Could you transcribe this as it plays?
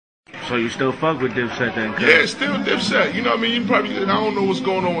So you still fuck with Dipset then? Yeah, still Dipset. You know what I mean? You probably, I don't know what's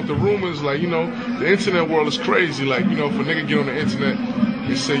going on with the rumors. Like, you know, the internet world is crazy. Like, you know, if a nigga get on the internet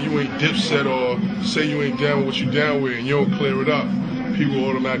and say you ain't Dipset or say you ain't down with what you down with and you don't clear it up, people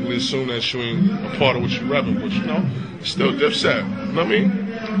automatically assume that you ain't a part of what you repping. But, you know, it's still Dipset. You know what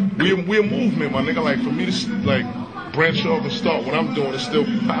I mean? We a movement, my nigga. Like, for me to, like, branch off and start what I'm doing and still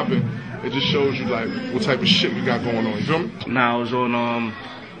popping, it just shows you, like, what type of shit we got going on. You feel me? Now, I was on,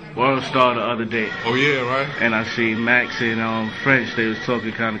 World Star the other day. Oh yeah, right. And I see Max and French. They was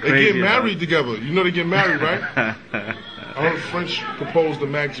talking kind of crazy. They get married together. You know they get married, right? I heard French proposed to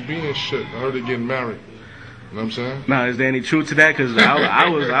Max B and shit. I heard they getting married. You know what I'm saying? Now, is there any truth to that? Because I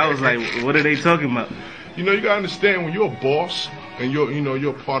was like, what are they talking about? You know, you gotta understand when you're a boss and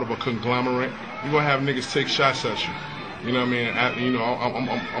you're part of a conglomerate, you're gonna have niggas take shots at you. You know what I mean?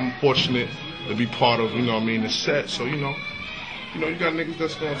 I'm fortunate to be part of, you know what I mean, the set. So you know, you got niggas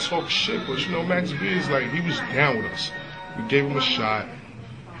that's gonna talk shit, but you know, Max B is like, he was down with us. We gave him a shot,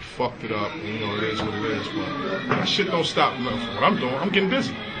 he fucked it up, and you know, it is what it is, but that shit don't stop nothing from what I'm doing. I'm getting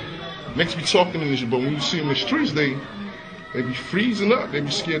busy. Niggas be talking in this shit, but when you see them in the streets, they be freezing up, they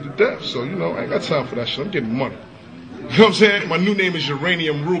be scared to death. So, you know, I ain't got time for that shit. I'm getting money. You know what I'm saying? My new name is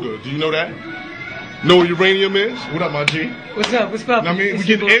Uranium Ruger. Do you know that? Know what uranium is? What up, my G? What's up? What's up? I mean, we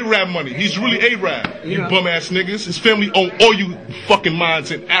getting A-Rab money. He's really A-Rab. You bum ass niggas. His family own all you fucking mines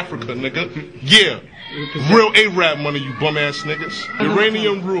in Africa, nigga. Yeah. Real A-Rab money, you bum ass niggas.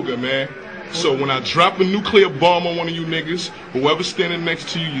 Uranium Ruger, man. So when I drop a nuclear bomb on one of you niggas, whoever's standing next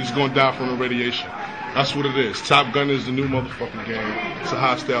to you is gonna die from the radiation. That's what it is. Top Gun is the new motherfucking game. It's a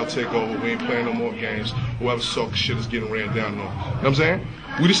hostile takeover. We ain't playing no more games. Whoever's talking shit is getting ran down on. You know what I'm saying?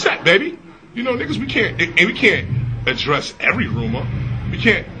 We the set, baby. You know, niggas, we can't address every rumor. We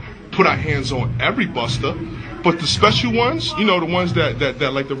can't put our hands on every buster. But the special ones, you know, the ones that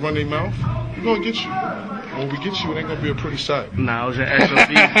like to run their mouth, we're gonna get you. When we get you, it ain't gonna be a pretty sight. Nah, I was in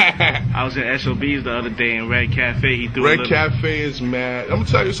SOBs. I was in SOBs the other day in Red Cafe. He threw Red Cafe is mad. I'm gonna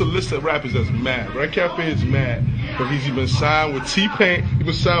tell you, it's a list of rappers that's mad. Red Cafe is mad because he's been signed with T-Pain. He's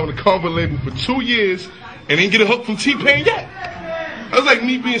been signed with a Carver label for 2 years and ain't get a hook from T-Pain yet. That's like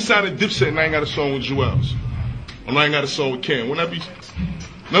me being signed to Dipset and I ain't got a song with Joel's. Or I ain't got a song with Cam. Wouldn't that be,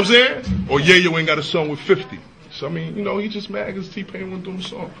 you know what I'm saying? Or Yayo ain't got a song with 50. So I mean, you know, he just mad because T-Pain won't do him a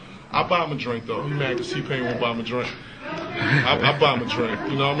song. I buy him a drink though. He mad because T-Pain won't buy him a drink. I buy him a drink,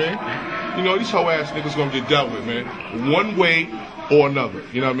 you know what I mean? You know, these hoe ass niggas gonna get dealt with, man. One way or another,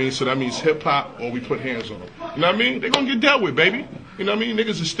 you know what I mean? So that means hip hop or we put hands on them. You know what I mean? They gonna get dealt with, baby. You know what I mean?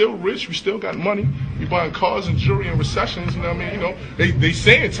 Niggas are still rich, we still got money. We buying cars and jewelry and recessions, you know what I mean? You know, they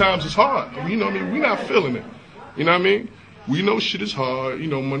saying times is hard. You know what I mean? We not feeling it. You know what I mean? We know shit is hard, you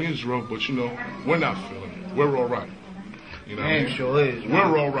know, money is rough, but you know, we're not feeling it. We're alright. You know what I mean? Sure is.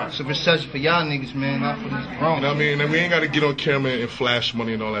 We're alright. It's a recession for y'all niggas, man, not for these grown. You know what I mean? And we ain't gotta get on camera and flash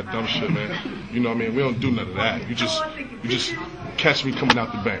money and all that dumb shit, man. You know what I mean? We don't do none of that. You just catch me coming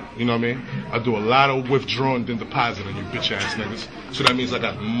out the bank. You know what I mean? I do a lot of withdrawing than depositing, you bitch ass niggas. So that means I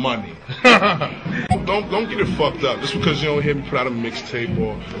got money. Don't get it fucked up. Just because you don't hear me put out a mixtape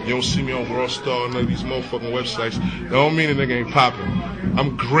or you don't see me on World Star or none of these motherfucking websites, that don't mean a nigga ain't popping.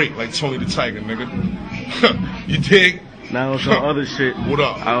 I'm great, like Tony the Tiger, nigga. You dig? Now some other shit. What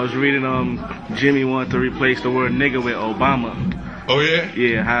up? I was reading Jimmy wanted to replace the word nigga with Obama. Oh yeah?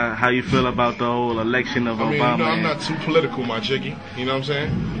 Yeah, how you feel about the whole election of Obama? You know, I'm not too political, my jiggy. You know what I'm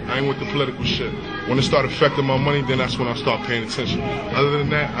saying? I ain't with the political shit. When it start affecting my money, then that's when I start paying attention. Other than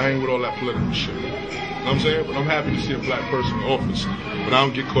that, I ain't with all that political shit. You know what I'm saying? But I'm happy to see a black person in office. But I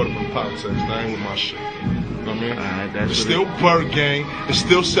don't get caught up in politics. I ain't with my shit. You know what I mean? It's still Bird Gang, it's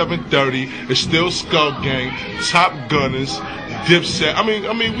still 730, it's still Skull Gang, Top Gunners, Dipset. I mean,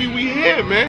 we here, man.